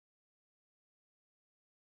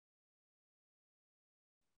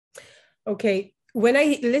Okay. When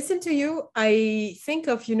I listen to you, I think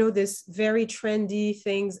of, this very trendy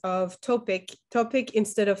things of topic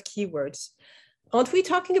instead of keywords. Aren't we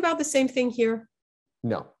talking about the same thing here?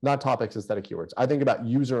 No, not topics instead of keywords. I think about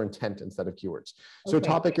user intent instead of keywords. So Okay.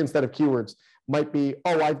 topic instead of keywords might be,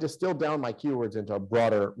 oh, I've distilled down my keywords into a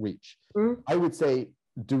broader reach. Mm. I would say,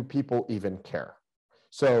 do people even care?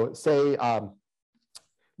 So say,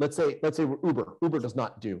 let's say Uber. Uber does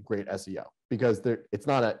not do great SEO because it's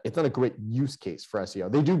not a great use case for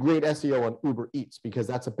SEO. They do great SEO on Uber Eats because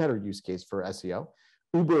that's a better use case for SEO.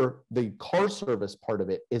 Uber, the car service part of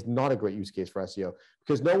it, is not a great use case for SEO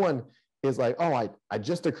because no one is like, oh, I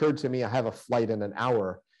just occurred to me I have a flight in an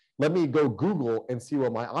hour. Let me go Google and see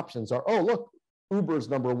what my options are. Oh, look, Uber's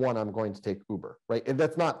number one. I'm going to take Uber, right? And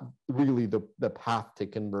that's not really the path to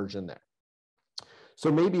conversion there.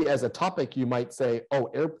 So maybe as a topic, you might say, oh,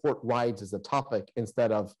 airport rides is a topic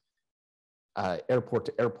instead of airport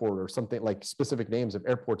to airport or something, like specific names of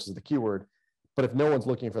airports is the keyword. But if no one's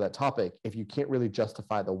looking for that topic, if you can't really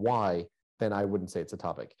justify the why, then I wouldn't say it's a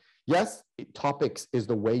topic. Yes, topics is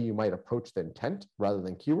the way you might approach the intent rather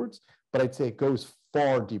than keywords, but I'd say it goes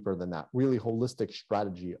far deeper than that, really holistic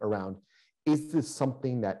strategy around, is this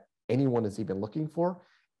something that anyone is even looking for?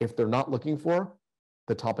 If they're not looking for,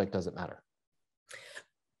 the topic doesn't matter.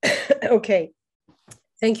 Okay,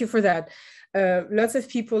 thank you for that. Lots of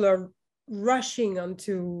people are rushing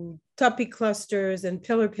onto topic clusters and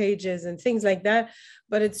pillar pages and things like that,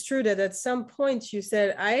 but it's true that at some point you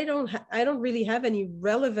said, I don't really have any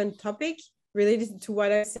relevant topic related to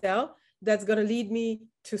what I sell that's going to lead me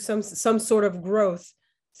to some sort of growth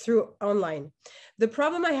through online. The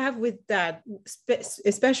problem I have with that,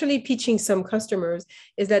 especially pitching some customers,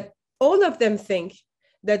 is that all of them think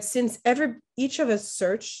that since each of us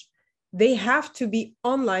search, they have to be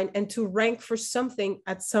online and to rank for something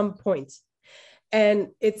at some point. And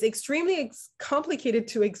it's extremely complicated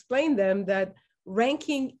to explain them that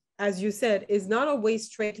ranking, as you said, is not always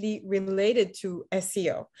straightly related to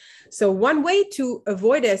SEO. So one way to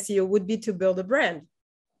avoid SEO would be to build a brand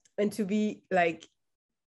and to be like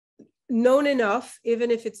known enough,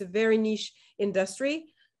 even if it's a very niche industry,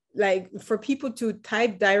 like for people to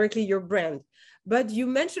type directly your brand. But you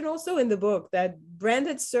mentioned also in the book that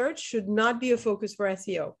branded search should not be a focus for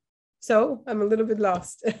SEO. So I'm a little bit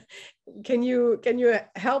lost. Can you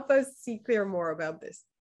help us see clear more about this?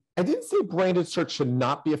 I didn't say branded search should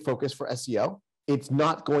not be a focus for SEO. It's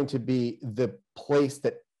not going to be the place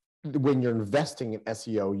that when you're investing in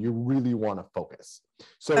SEO, you really want to focus.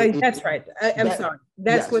 So that's right. I'm sorry.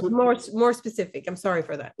 That's more specific. I'm sorry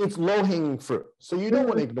for that. It's low-hanging fruit. So you don't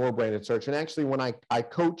want to ignore branded search. And actually, when I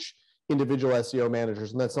coach individual SEO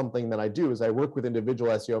managers, and that's something that I do, is I work with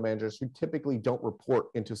individual SEO managers who typically don't report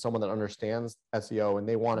into someone that understands SEO, and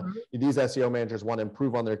they want to, these SEO managers want to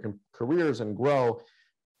improve on their careers and grow.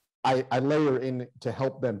 I layer in to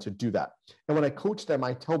help them to do that. And when I coach them,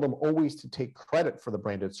 I tell them always to take credit for the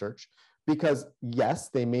branded search, because yes,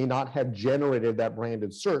 they may not have generated that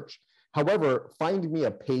branded search. However, find me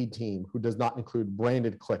a paid team who does not include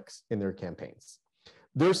branded clicks in their campaigns.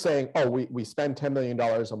 They're saying, oh, we spend $10 million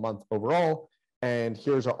a month overall, and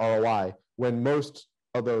here's our ROI, when most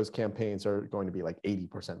of those campaigns are going to be like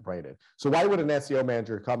 80% branded. So why would an SEO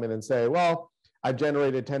manager come in and say, well, I've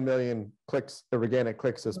generated 10 million clicks, organic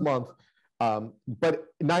clicks this month, but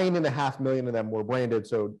 9.5 million of them were branded,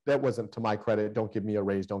 so that wasn't to my credit. Don't give me a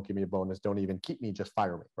raise, don't give me a bonus, don't even keep me, just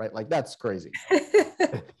fire me, right? Like, that's crazy.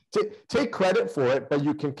 Take credit for it, but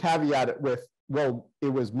you can caveat it with, well,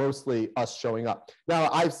 it was mostly us showing up. Now,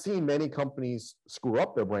 I've seen many companies screw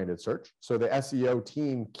up their branded search. So the SEO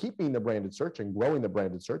team keeping the branded search and growing the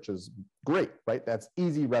branded search is great, right? That's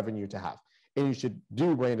easy revenue to have. And you should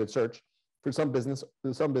do branded search. For some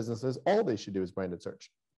businesses, all they should do is branded search.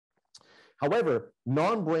 However,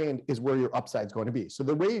 non-brand is where your upside is going to be. So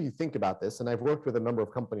the way you think about this, and I've worked with a number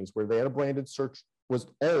of companies where they had a branded search was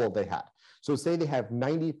all they had. So say they have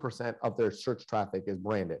 90% of their search traffic is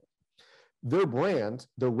branded. Their brand,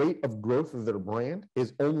 the rate of growth of their brand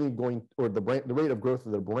is only going, or the rate of growth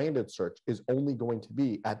of their branded search is only going to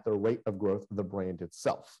be at the rate of growth of the brand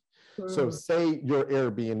itself. So say you're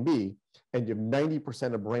Airbnb and you have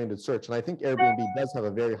 90% of branded search, and I think Airbnb does have a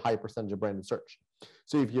very high percentage of branded search.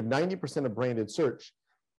 So if you have 90% of branded search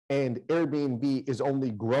and Airbnb is only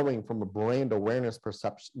growing from a brand awareness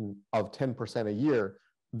perception of 10% a year,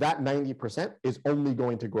 that 90% is only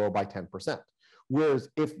going to grow by 10%. Whereas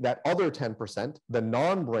if that other 10%, the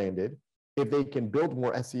non-branded, if they can build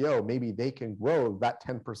more SEO, maybe they can grow that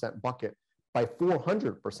 10% bucket by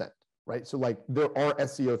 400%, right? So like there are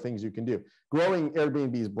SEO things you can do. Growing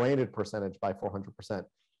Airbnb's branded percentage by 400%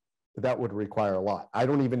 that would require a lot. I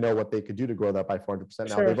don't even know what they could do to grow that by 400%.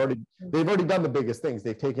 Now, Sure. they've already done the biggest things.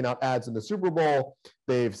 They've taken out ads in the Super Bowl.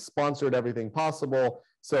 They've sponsored everything possible.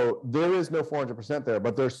 So there is no 400% there,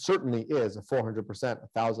 but there certainly is a 400%,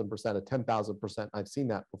 1,000%, a 10,000%. I've seen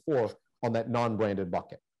that before on that non-branded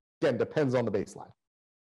bucket. Again, depends on the baseline.